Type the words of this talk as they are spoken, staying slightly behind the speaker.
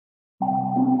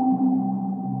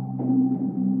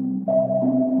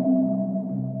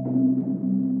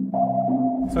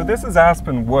So this is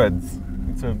Aspen Woods.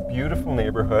 It's a beautiful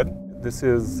neighborhood. This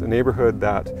is a neighborhood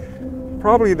that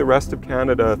probably the rest of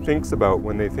Canada thinks about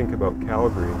when they think about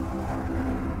Calgary.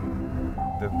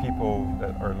 The people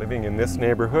that are living in this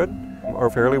neighborhood are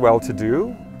fairly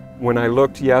well-to-do. When I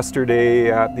looked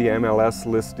yesterday at the MLS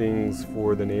listings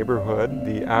for the neighborhood,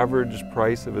 the average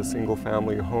price of a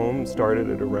single-family home started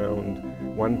at around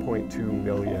 1.2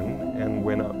 million and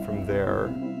went up from there.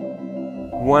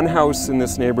 One house in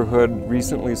this neighborhood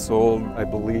recently sold, I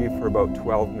believe, for about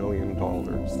 $12 million.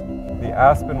 The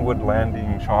Aspenwood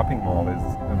Landing shopping mall is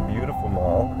a beautiful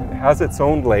mall. It has its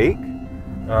own lake.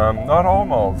 Not all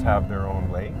malls have their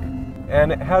own lake.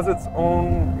 And it has its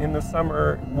own, in the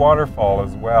summer, waterfall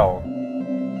as well.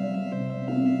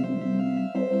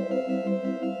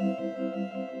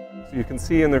 So you can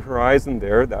see in the horizon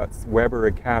there, that's Weber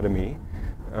Academy.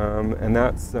 And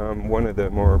that's one of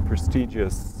the more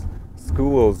prestigious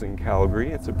schools in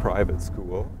Calgary. It's a private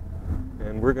school.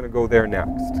 And we're going to go there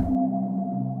next.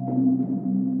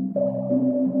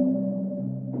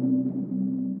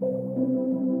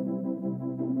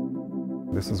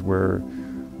 This is where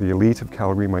the elite of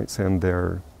Calgary might send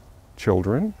their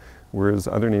children, whereas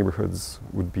other neighborhoods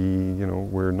would be,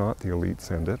 where not the elite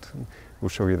send it. We'll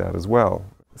show you that as well.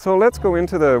 So let's go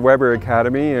into the Weber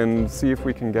Academy and see if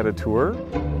we can get a tour.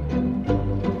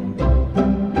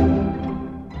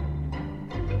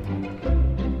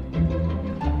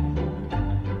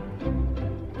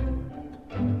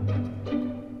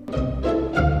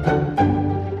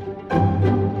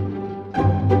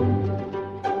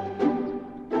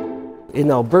 In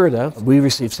Alberta, we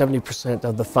receive 70%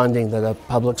 of the funding that a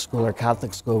public school or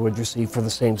Catholic school would receive for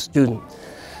the same student.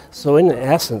 So in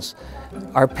essence,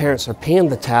 our parents are paying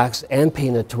the tax and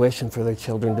paying the tuition for their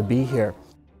children to be here.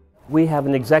 We have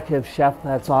an executive chef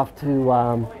that's off to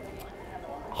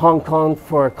Hong Kong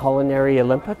for Culinary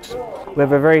Olympics. We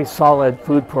have a very solid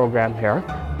food program here.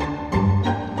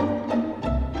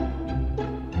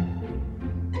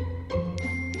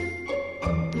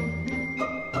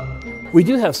 We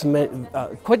do have some,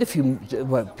 quite a few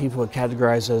what people would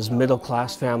categorize as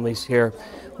middle-class families here,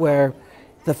 where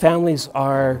the families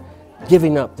are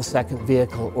giving up the second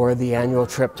vehicle or the annual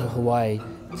trip to Hawaii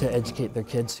to educate their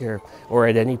kids here, or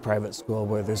at any private school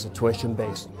where there's a tuition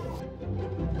base.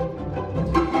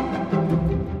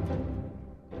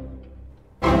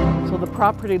 So the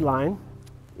property line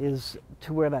is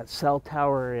to where that cell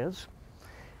tower is,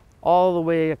 all the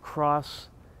way across.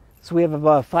 So we have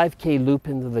about a 5K loop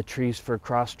into the trees for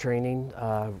cross-training,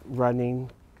 running,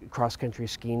 cross-country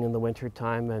skiing in the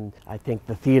wintertime, and I think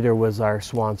the theater was our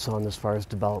swan song as far as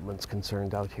development's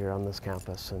concerned out here on this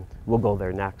campus, and we'll go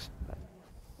there next.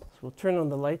 So we'll turn on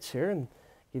the lights here and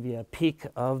give you a peek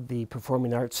of the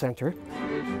Performing Arts Center.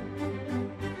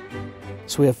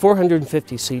 So we have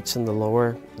 450 seats in the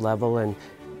lower level and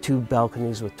 2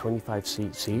 balconies with 25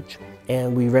 seats each,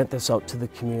 and we rent this out to the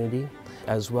community,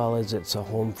 as well as it's a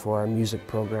home for our music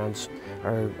programs,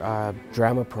 our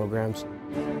drama programs.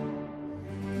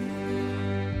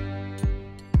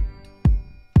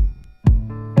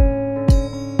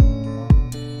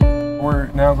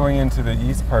 We're now going into the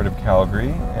east part of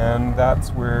Calgary, and that's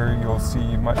where you'll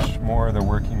see much more of the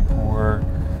working poor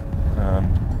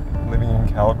living in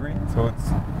Calgary. So it's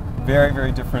very,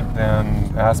 very different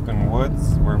than Aspen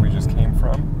Woods, where we just came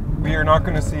from. We are not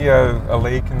going to see a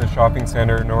lake in the shopping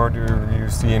center, nor do you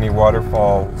see any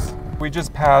waterfalls. We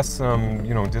just passed some,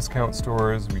 discount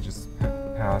stores. We just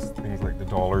passed things like the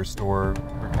dollar store.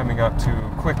 We're coming up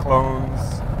to quick loans,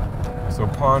 so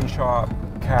pawn shop,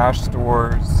 cash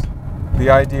stores. The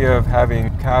idea of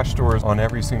having cash stores on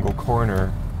every single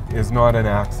corner is not an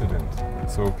accident.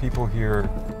 So people here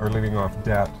are living off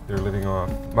debt. They're living off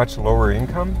much lower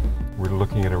income. We're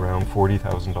looking at around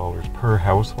 $40,000 per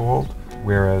household,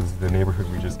 whereas the neighborhood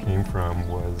we just came from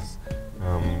was,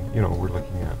 we're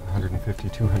looking at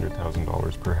 $150,000,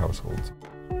 $200,000 per household.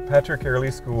 Patrick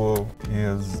Early School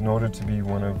is noted to be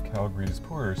one of Calgary's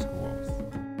poorer schools.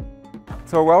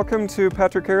 So welcome to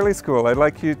Patrick Early School. I'd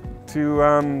like you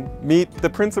to meet the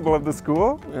principal of the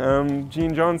school,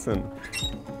 Jean Johnson.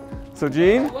 So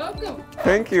Jean? Welcome.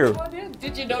 Thank you. Come on in.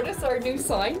 Did you notice our new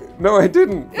sign? No, I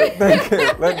didn't. Thank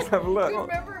you. Let's have a look. Do you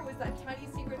remember it was that tiny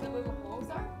secret that little holes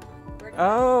are?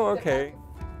 Oh, okay.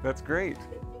 That's great.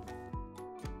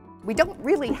 We don't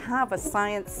really have a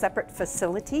science separate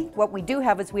facility. What we do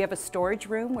have is we have a storage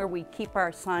room where we keep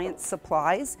our science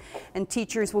supplies, and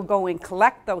teachers will go and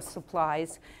collect those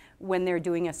supplies when they're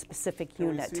doing a specific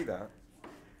unit. Can we see that?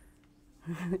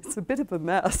 It's a bit of a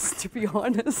mess, to be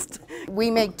honest.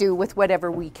 We make do with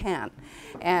whatever we can.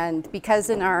 And because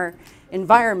in our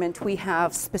environment we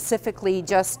have specifically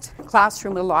just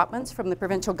classroom allotments from the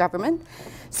provincial government,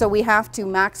 so we have to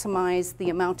maximize the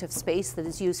amount of space that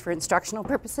is used for instructional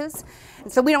purposes.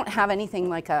 And so we don't have anything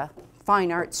like a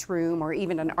fine arts room or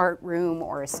even an art room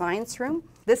or a science room.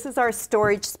 This is our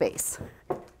storage space.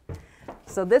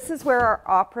 So this is where our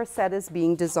opera set is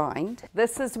being designed.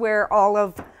 This is where all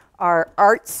of our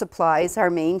art supplies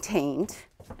are maintained.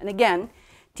 And again,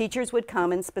 teachers would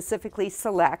come and specifically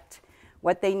select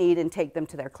what they need and take them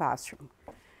to their classroom.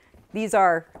 These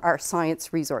are our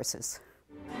science resources.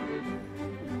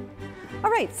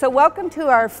 All right, so welcome to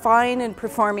our fine and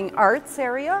performing arts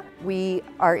area. We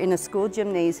are in a school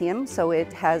gymnasium, so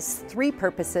it has three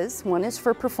purposes. One is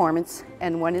for performance,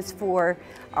 and one is for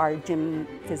our gym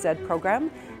phys ed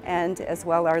program, and as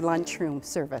well our lunchroom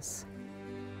service.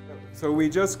 So we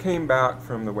just came back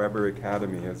from the Weber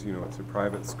Academy. As you know, it's a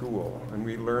private school, and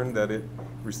we learned that it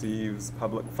receives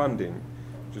public funding,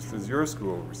 just as your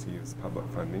school receives public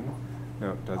funding.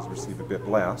 Now it does receive a bit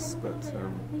less, but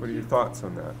what are your thoughts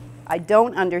on that? I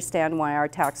don't understand why our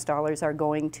tax dollars are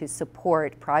going to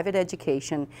support private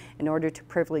education in order to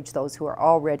privilege those who are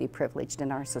already privileged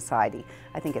in our society.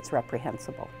 I think it's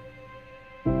reprehensible.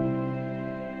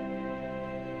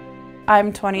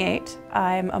 I'm 28.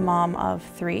 I'm a mom of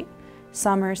 3.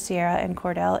 Summer, Sierra, and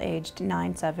Cordell, aged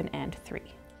 9, 7, and 3.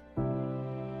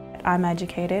 I'm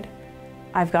educated,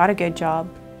 I've got a good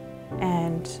job,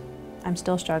 and I'm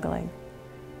still struggling.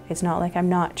 It's not like I'm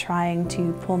not trying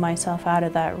to pull myself out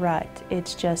of that rut.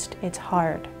 It's just, it's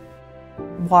hard.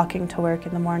 Walking to work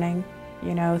in the morning,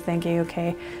 you know, thinking,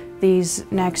 okay, these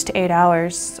next 8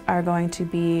 hours are going to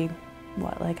be,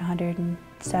 what, like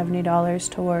 $170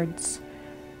 towards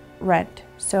rent.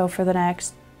 So for the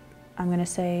next, I'm gonna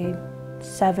say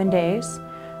 7 days,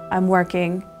 I'm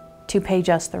working to pay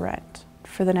just the rent.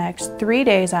 For the next 3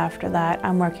 days after that,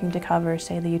 I'm working to cover,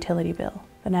 say, the utility bill.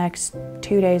 The next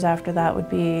 2 days after that would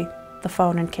be the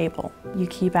phone and cable. You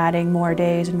keep adding more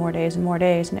days and more days and more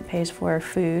days, and it pays for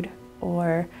food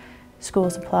or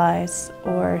school supplies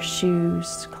or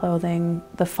shoes, clothing,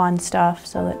 the fun stuff,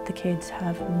 so that the kids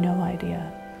have no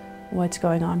idea what's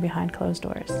going on behind closed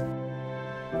doors.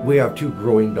 We have 2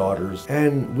 growing daughters,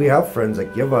 and we have friends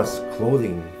that give us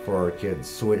clothing for our kids,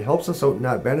 so it helps us out in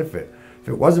that benefit. If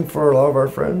it wasn't for a lot of our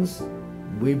friends,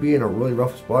 we'd be in a really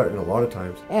rough spot in a lot of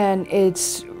times. And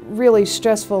it's really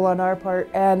stressful on our part,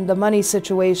 and the money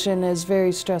situation is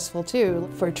very stressful too.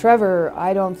 For Trevor,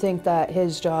 I don't think that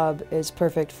his job is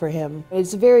perfect for him.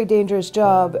 It's a very dangerous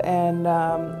job, and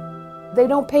they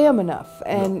don't pay him enough.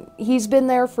 And he's been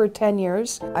there for 10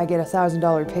 years. I get a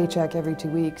 $1,000 paycheck every 2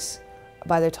 weeks.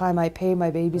 By the time I pay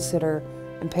my babysitter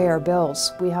and pay our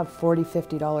bills, we have $40,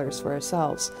 $50 for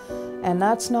ourselves. And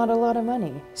that's not a lot of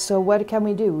money. So what can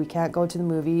we do? We can't go to the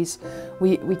movies.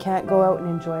 We can't go out and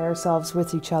enjoy ourselves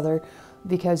with each other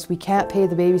because we can't pay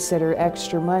the babysitter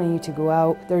extra money to go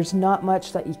out. There's not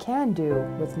much that you can do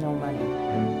with no money.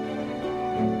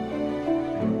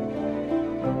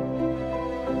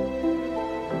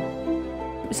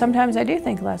 Sometimes I do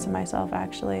think less of myself,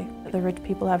 actually. The rich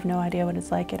people have no idea what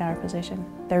it's like in our position.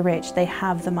 They're rich, they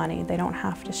have the money, they don't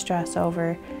have to stress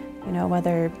over, you know,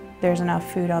 whether there's enough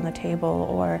food on the table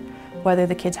or whether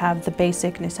the kids have the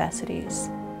basic necessities.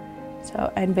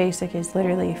 So, and basic is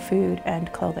literally food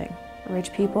and clothing.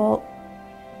 Rich people,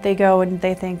 they go and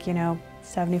they think, you know,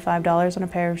 $75 on a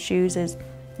pair of shoes is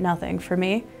nothing. For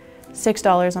me,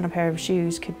 $6 on a pair of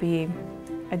shoes could be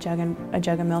a jug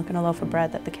of milk and a loaf of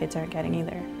bread that the kids aren't getting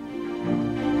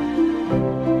either.